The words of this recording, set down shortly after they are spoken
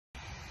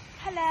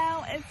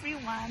Hello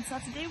everyone, so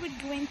today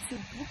we're going to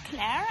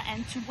Bouclair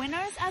and to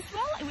Winners as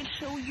well. I will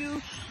show you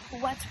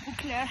what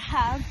Bouclair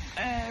have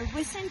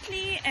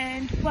recently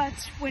and what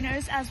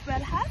Winners as well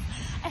have.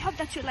 I hope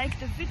that you like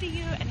the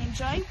video and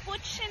enjoy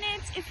watching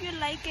it. If you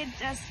like it,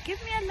 just give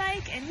me a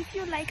like, and if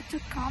you like to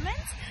comment,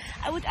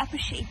 I would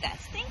appreciate that.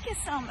 Thank you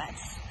so much.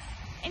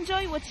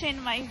 Enjoy watching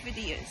my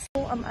videos.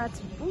 So I'm at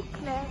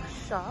Bouclair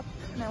shop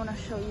and I want to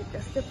show you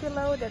the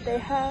pillow that they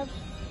have.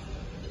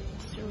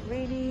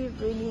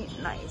 Really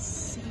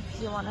nice.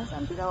 If you want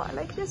some pillow, I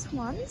like these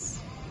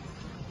ones,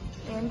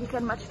 and you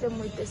can match them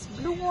with this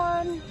blue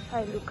one.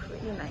 They look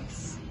really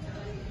nice.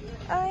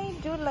 I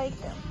do like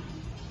them.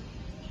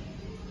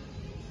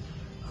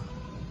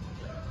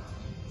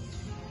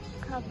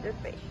 Have the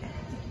bait.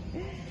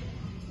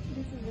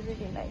 This is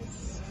really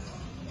nice.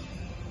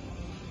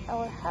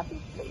 Our happy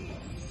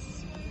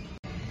place.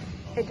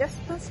 I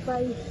just passed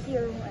by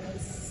here when I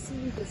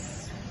see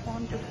this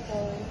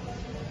wonderful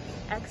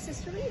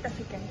accessory that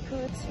you can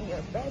put in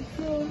your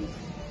bedroom.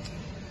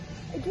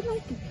 I do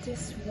like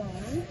this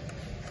one.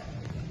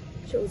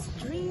 It shows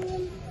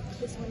dream.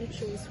 This one it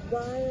shows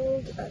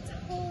wild at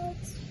heart.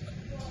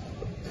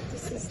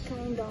 This is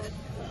kind of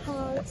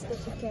heart that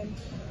you can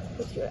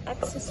put your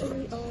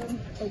accessory on.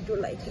 I do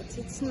like it.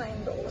 It's $9.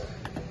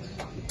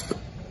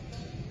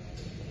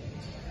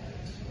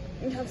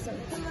 We have some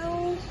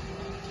pillow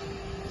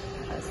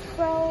as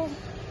well.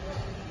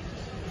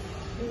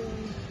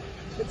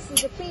 This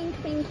is a pink.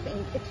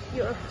 If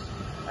you're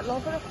a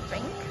lover of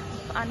pink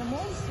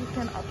animals, you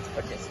can opt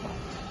for this one.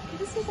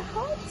 This is a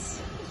heart.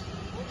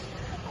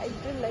 I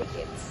do like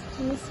it.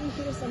 Can you see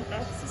here some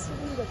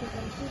accessory that you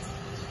can put?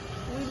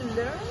 We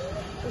learn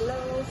a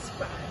little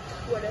spark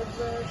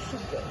wherever she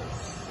goes.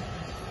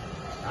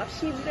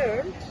 She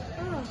learned.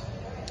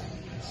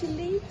 She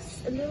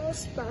leaves a little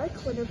spark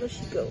whenever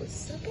she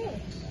goes. Okay.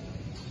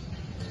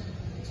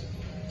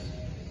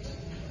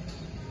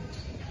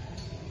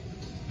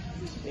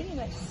 Really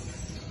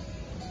nice.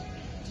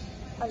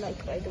 I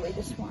like, by the way,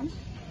 this one.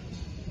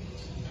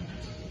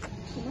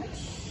 Too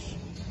much.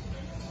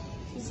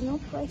 There's no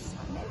price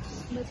on it,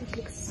 but it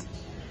looks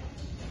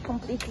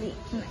completely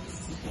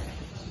nice.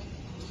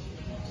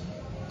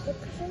 The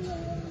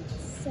Bouclair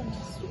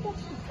super.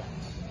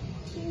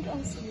 Think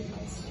also with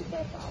my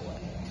superpower.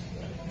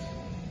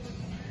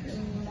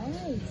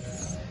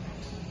 Nice.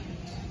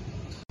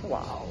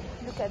 Wow,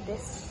 look at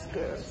this,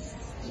 girls.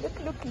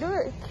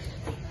 Look.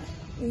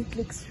 It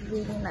looks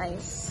really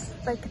nice,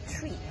 like a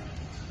tree.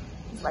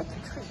 It's like a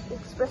tree.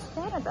 Express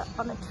Canada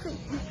on a tree.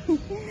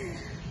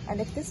 I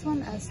like this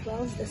one as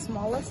well as the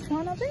smallest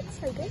one of it,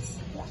 I guess.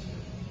 Yeah.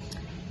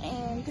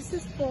 And this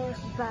is for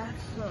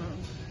bathroom.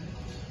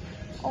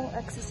 All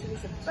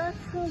accessories of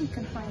bathroom. You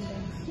can find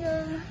them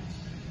here.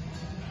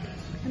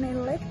 And I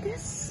like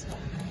this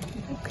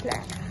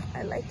Bouclair.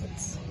 I like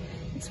it.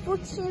 It's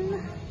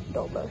 $14.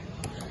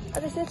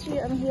 As I said to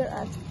you, I'm here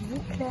at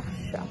Bouclair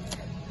shop.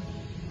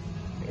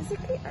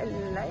 Basically, I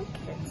like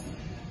it.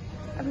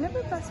 I've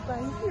never passed by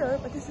here,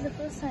 but this is the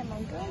first time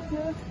I'm going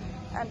here,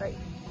 and I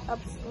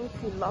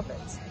absolutely love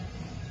it.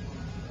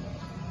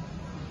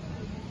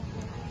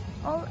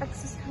 All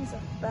accessories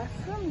of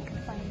bathroom, you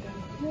can find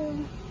them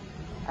here.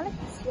 I like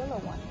this yellow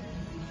one.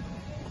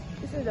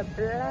 This is a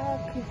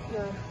black if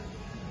you're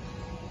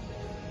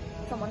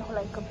someone who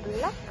like a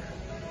black.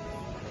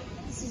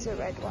 This is a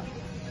red one.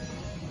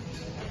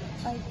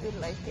 I do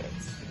like it.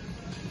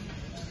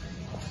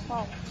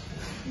 Wow,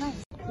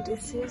 nice.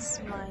 This is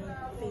my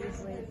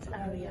favorite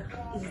area,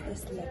 is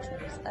this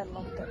ledgers. I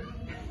love them.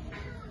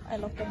 I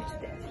love them to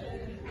death.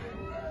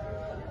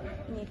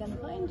 And you can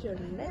find your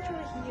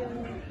ledger here.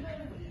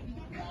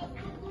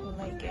 I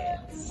like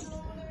it.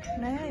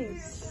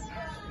 Nice.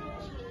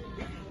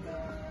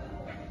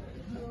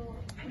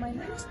 My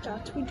name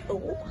starts with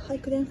O. I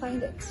couldn't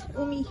find it.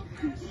 Umi.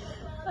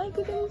 I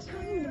couldn't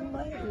find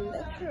my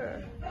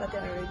letter. But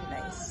they're really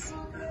nice.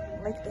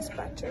 I like this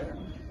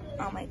pattern.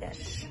 Oh my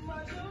gosh.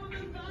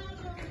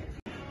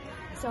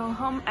 So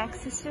home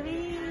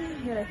accessory,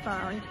 here I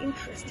found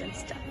interesting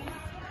stuff.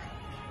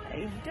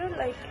 I do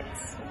like it.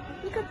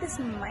 Look at this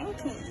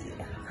monkey.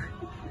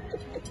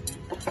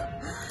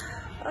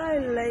 I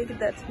like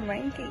that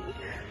monkey.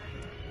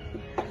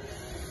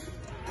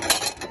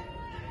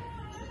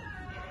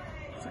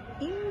 Some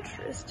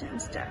interesting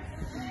stuff.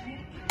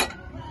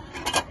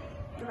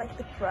 You like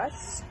the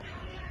press?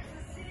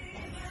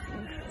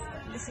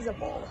 Interesting. This is a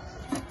ball.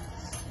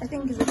 I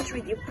think it's a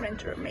 3D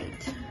printer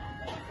made.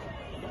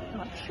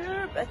 Not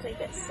sure, but I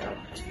guess so.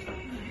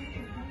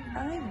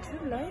 I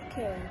do like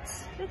it.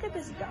 Look at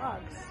these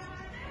dogs.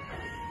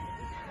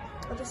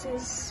 Oh, this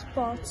is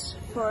spots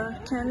for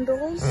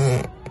candles.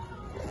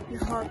 You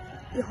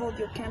hold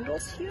your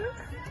candles here.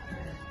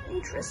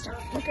 Interesting.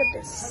 Look at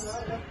this.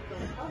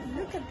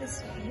 Look at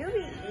this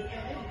beauty.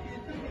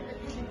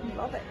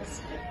 Love it.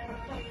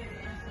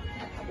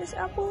 This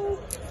apple.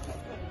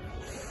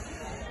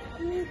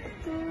 Pretty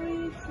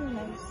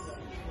nice.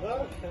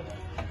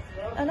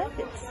 I like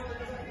it.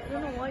 I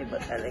don't know why,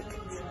 but I like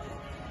it.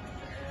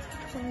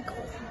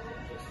 Twinkle.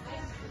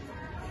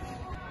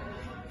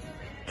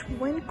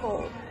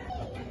 Winkle.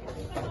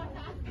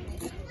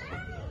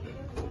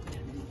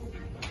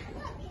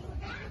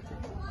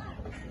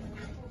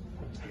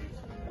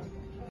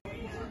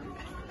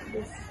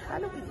 This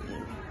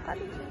Halloween.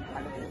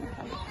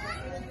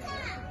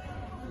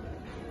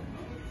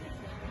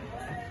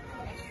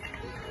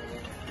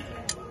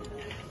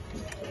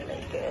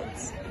 Really good.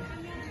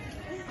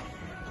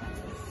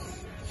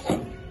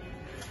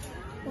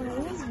 When I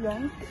was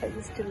young, I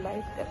used to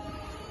like them.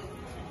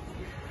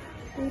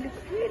 They look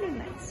really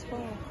nice.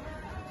 Wow.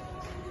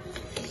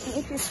 And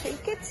if you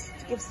shake it,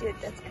 it gives you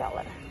that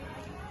color.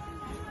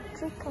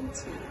 Trick on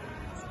two.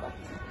 Spot.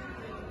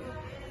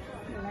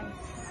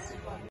 Nice.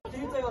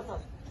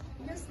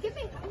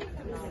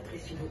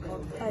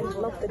 I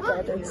love the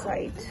garden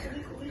side.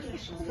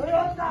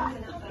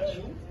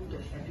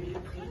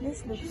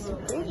 This looks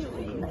really,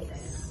 really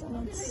nice.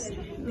 And it's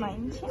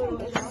 90, I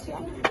guess,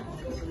 yeah.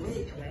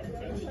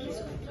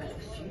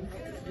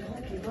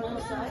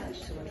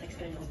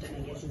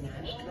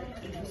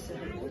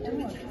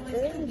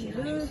 Very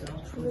good,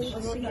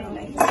 pretty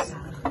nice.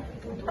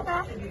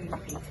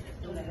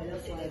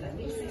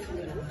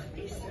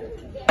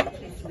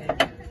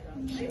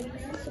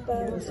 It's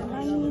about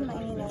 $99.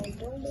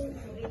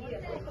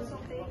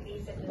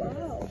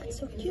 Wow, it's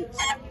so cute.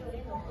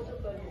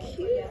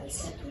 Cute.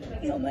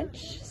 How much?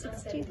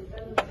 60.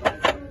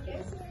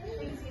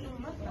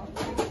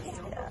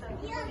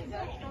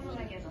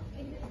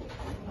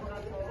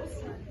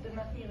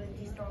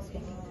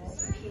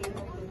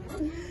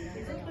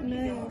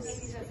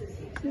 Nice.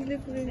 They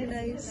look really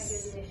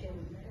nice.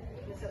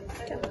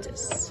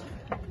 Cactus.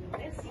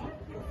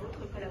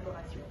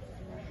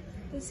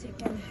 This you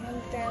can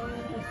hang them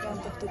in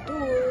front of the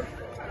door.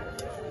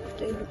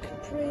 They look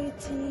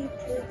pretty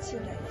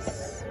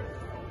nice.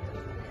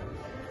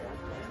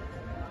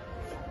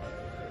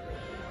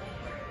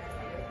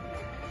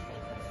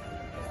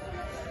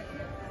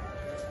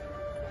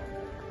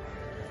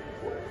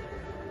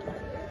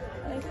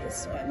 I like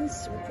this one,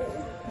 super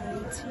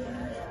 19.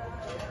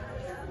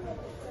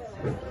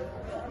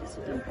 So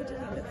you can put it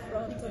in the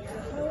front of the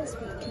house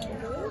with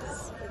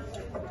candles.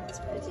 It's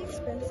pretty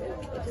expensive,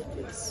 but it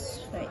looks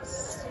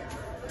nice.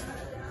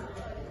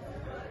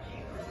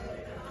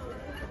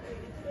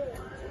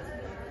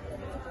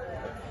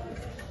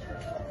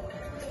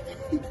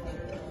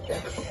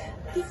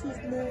 This is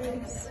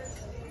nice.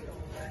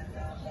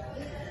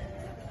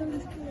 That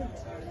is good.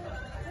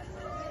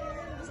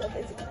 So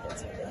basically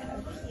that's what I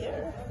have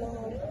here.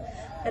 Wow.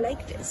 I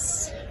like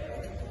this.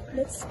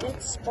 Let's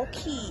get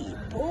spooky.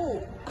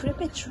 Oh,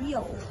 creepy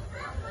trio.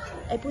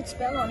 I put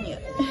spell on you.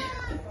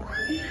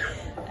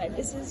 And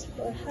this is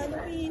for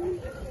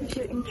Halloween. If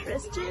you're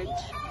interested,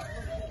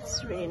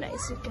 it's really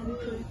nice. You can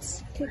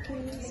put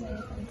cookies and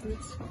you can put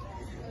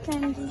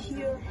candy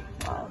here.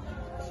 Wow,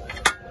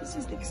 this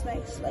looks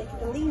nice, like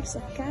the leaves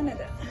of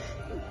Canada.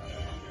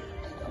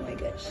 Oh my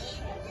gosh,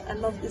 I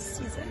love this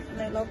season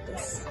and I love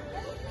this.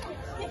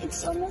 Yeah,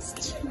 it's almost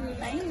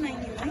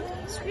 $9.99.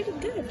 It's really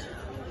good.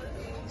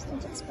 It's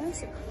not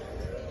expensive.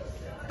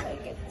 I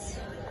like it.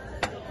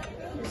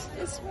 There's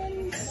this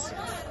ones.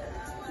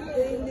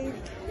 They look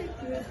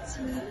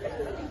pretty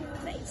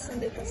nice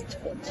and they cost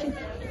 14.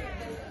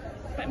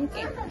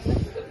 Pumpkin.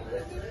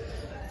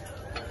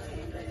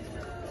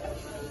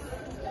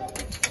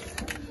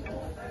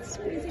 It's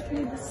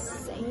basically the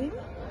same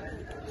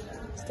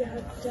as they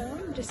have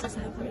down, just as I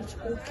have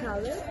multiple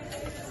color.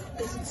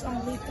 Because it's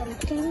only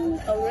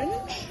pumpkin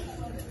orange.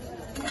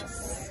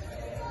 Yes.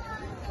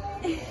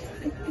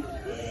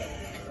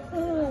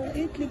 Oh,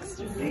 it looks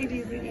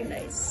really, really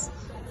nice.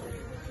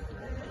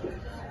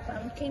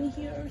 Pumpkin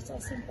here, it's all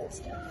simple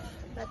stuff,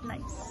 but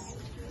nice.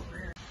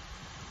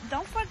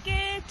 Don't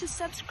forget to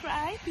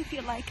subscribe if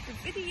you like the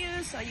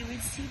videos, so you will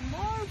see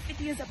more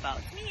videos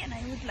about me, and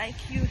I would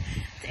like you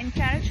to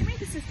encourage me.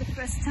 This is the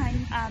first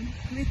time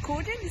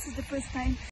recording. This is the first time